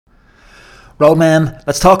Roadman,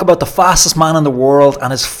 let's talk about the fastest man in the world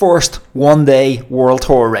and his first one-day World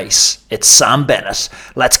Tour race. It's Sam Bennett.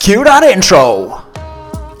 Let's cue that intro.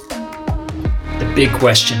 The big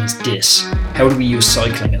question is this: how do we use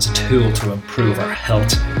cycling as a tool to improve our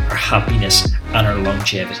health, our happiness and our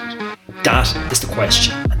longevity? That is the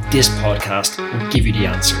question, and this podcast will give you the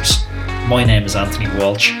answers. My name is Anthony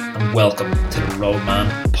Walsh and welcome to the Roadman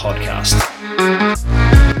Podcast.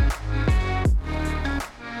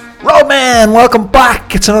 Roadman, welcome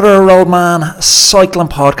back. It's another Roadman cycling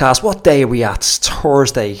podcast. What day are we at? It's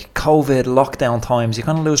Thursday. COVID lockdown times. You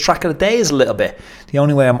kind of lose track of the days a little bit. The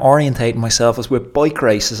only way I'm orientating myself is with bike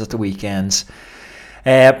races at the weekends.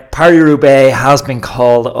 Paris-Roubaix has been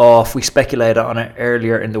called off. We speculated on it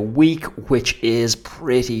earlier in the week, which is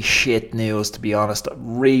pretty shit news, to be honest.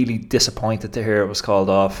 I'm really disappointed to hear it was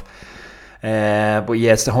called off. But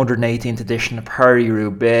yeah, it's the 118th edition of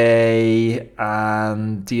Paris-Roubaix,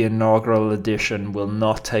 and the inaugural edition will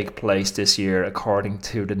not take place this year, according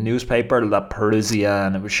to the newspaper La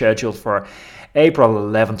Parisienne. It was scheduled for April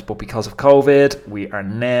 11th, but because of COVID, we are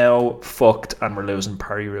now fucked and we're losing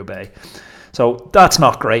Paris-Roubaix. So that's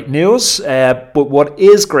not great news. But what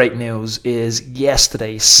is great news is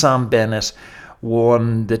yesterday, Sam Bennett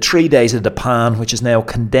won the 3 days of the Pan, which is now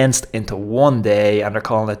condensed into one day, and they're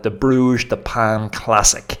calling it the Bruges the Pan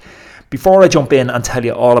Classic. Before I jump in and tell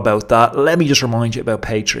you all about that, let me just remind you about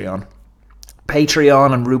Patreon.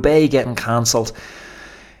 Patreon and Roubaix getting cancelled,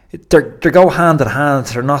 they go hand in hand.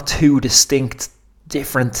 They're not two distinct,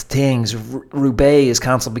 different things. Roubaix is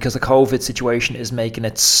cancelled because the COVID situation is making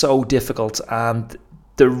it so difficult, and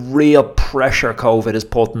the real pressure COVID is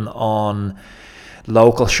putting on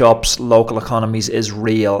local shops, local economies is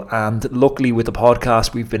real. And luckily with the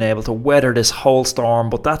podcast we've been able to weather this whole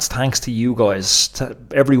storm, but that's thanks to you guys, to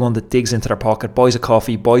everyone that digs into their pocket, buys a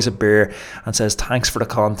coffee, buys a beer and says thanks for the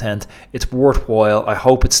content. It's worthwhile. I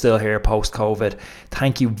hope it's still here post COVID.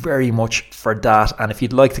 Thank you very much for that. And if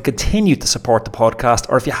you'd like to continue to support the podcast,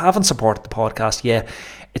 or if you haven't supported the podcast yet,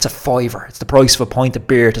 it's a $5. It's the price of a pint of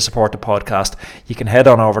beer to support the podcast. You can head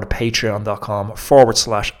on over to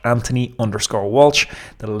patreon.com/Anthony_Walsh.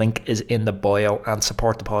 The link is in the bio, and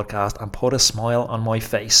support the podcast and put a smile on my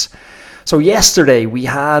face. So yesterday we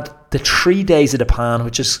had the 3 days of the Pan,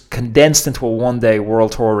 which is condensed into a one-day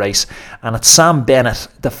World Tour race, and it's Sam Bennett,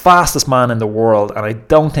 the fastest man in the world. And I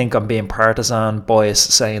don't think I'm being partisan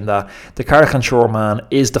biased saying that the Caricature man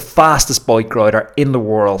is the fastest bike rider in the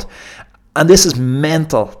world. And this is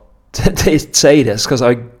mental to say this, because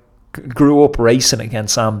I grew up racing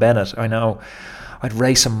against Sam Bennett. I know I'd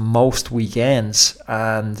race him most weekends,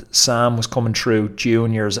 and Sam was coming through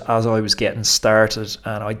juniors as I was getting started,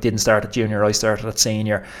 and I didn't start at junior, I started at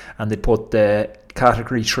senior, and they put the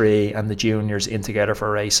category 3 and the juniors in together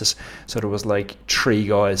for races. So there was like 3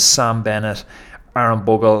 guys: Sam Bennett, Aaron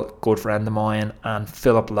Bugle, good friend of mine, and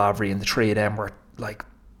Philip Lavery, and the 3 of them were like,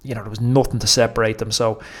 you know, there was nothing to separate them.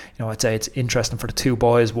 So, you know, I'd say it's interesting for the 2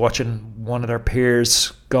 boys watching one of their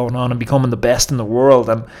peers going on and becoming the best in the world.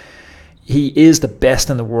 And he is the best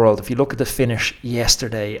in the world. If you look at the finish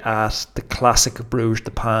yesterday at the Classic of Bruges the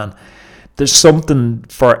Pan, there's something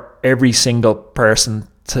for every single person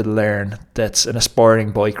to learn that's an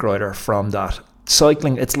aspiring bike rider from that.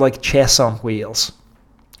 Cycling, it's like chess on wheels.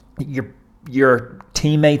 Your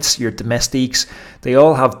teammates, your domestiques, they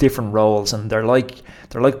all have different roles, and they're like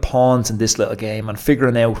pawns in this little game, and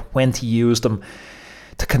figuring out when to use them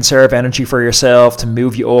to conserve energy for yourself, to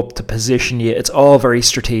move you up, to position you. It's all very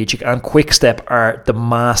strategic, and Quickstep are the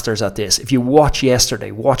masters at this. If you watch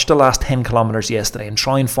the last 10 kilometers yesterday and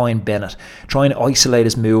try and find Bennett, try and isolate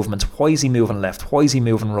his movements. Why is he moving left? Why is he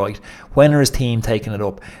moving right? When are his team taking it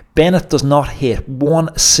up? Bennett does not hit one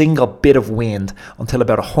single bit of wind until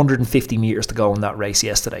about 150 metres to go in that race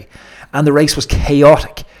yesterday. And the race was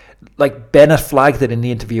chaotic. Like, Bennett flagged it in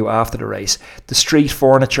the interview after the race. The street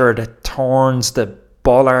furniture, the turns, the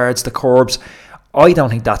bollards, the curbs, I don't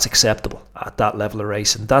think that's acceptable at that level of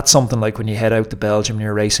racing. That's something like when you head out to Belgium and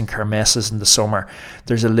you're racing kermesses in the summer,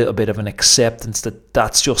 there's a little bit of an acceptance that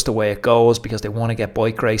that's just the way it goes, because they want to get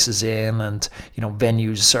bike races in, and, you know,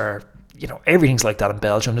 venues are, you know, everything's like that in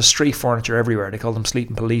Belgium. There's street furniture everywhere. They call them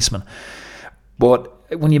sleeping policemen. But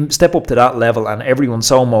when you step up to that level and everyone's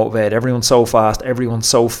so motivated, everyone's so fast, everyone's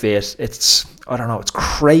so fit, it's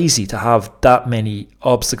crazy to have that many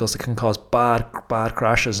obstacles that can cause bad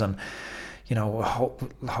crashes. And, you know,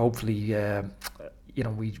 hopefully, you know,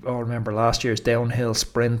 we all remember last year's downhill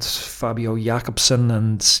sprint, Fabio Jakobsen,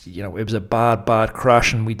 and, you know, it was a bad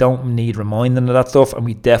crash, and we don't need reminding of that stuff, and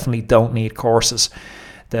we definitely don't need courses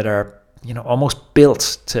that are, you know, almost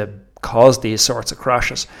built to cause these sorts of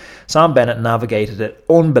crashes. Sam Bennett navigated it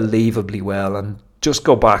unbelievably well, and just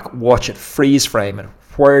go back, watch it, freeze frame it,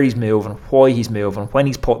 where he's moving, why he's moving, when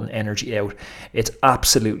he's putting energy out. It's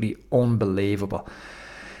absolutely unbelievable.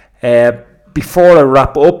 Before I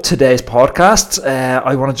wrap up today's podcast,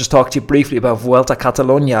 I want to just talk to you briefly about Vuelta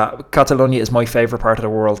Catalunya. Catalonia is my favourite part of the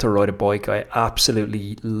world to ride a bike. I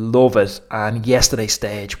absolutely love it, and yesterday's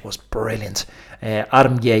stage was brilliant.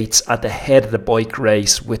 Adam Yates at the head of the bike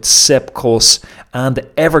race with Sepp Kuss and the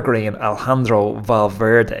evergreen Alejandro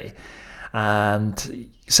Valverde. And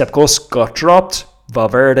Sepp Kuss got dropped,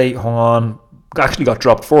 Valverde hung on, actually got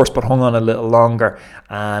dropped first, but hung on a little longer.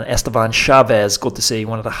 And Esteban Chavez, good to see,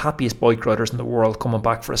 one of the happiest bike riders in the world, coming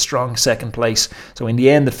back for a strong second place. So in the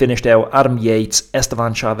end, it finished out Adam Yates,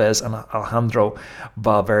 Esteban Chavez and Alejandro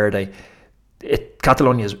Valverde.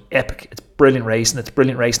 Catalonia is epic. It's brilliant racing. It's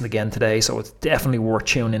brilliant racing again today, so it's definitely worth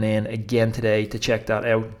tuning in again today to check that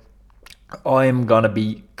out. I'm going to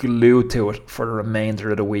be glued to it for the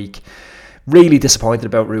remainder of the week. Really disappointed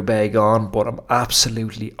about Roubaix gone, but I'm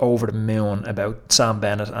absolutely over the moon about Sam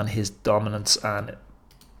Bennett and his dominance, and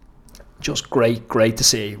just great to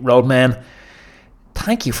see. Roadmen,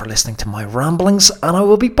 thank you for listening to my ramblings, and I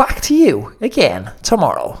will be back to you again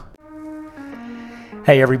tomorrow.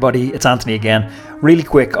 Hey everybody, it's Anthony again. Really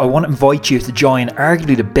quick, I want to invite you to join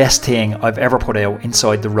arguably the best thing I've ever put out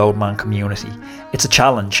inside the Roadman community. It's a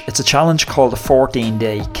challenge. It's a challenge called the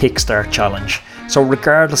 14-day Kickstart Challenge. So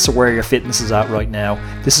regardless of where your fitness is at right now,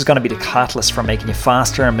 this is going to be the catalyst for making you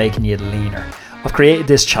faster and making you leaner. I've created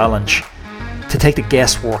this challenge to take the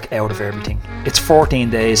guesswork out of everything. It's 14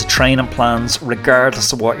 days of training plans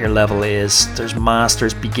regardless of what your level is. There's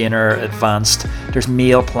masters, beginner, advanced. There's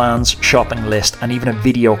meal plans, shopping list, and even a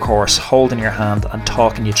video course holding your hand and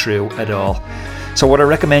talking you through it all. So what I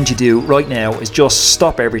recommend you do right now is just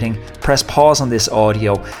stop everything, press pause on this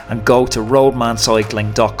audio and go to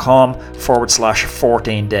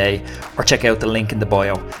roadmancycling.com/14day or check out the link in the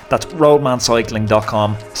bio. That's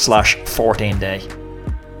roadmancycling.com/14day.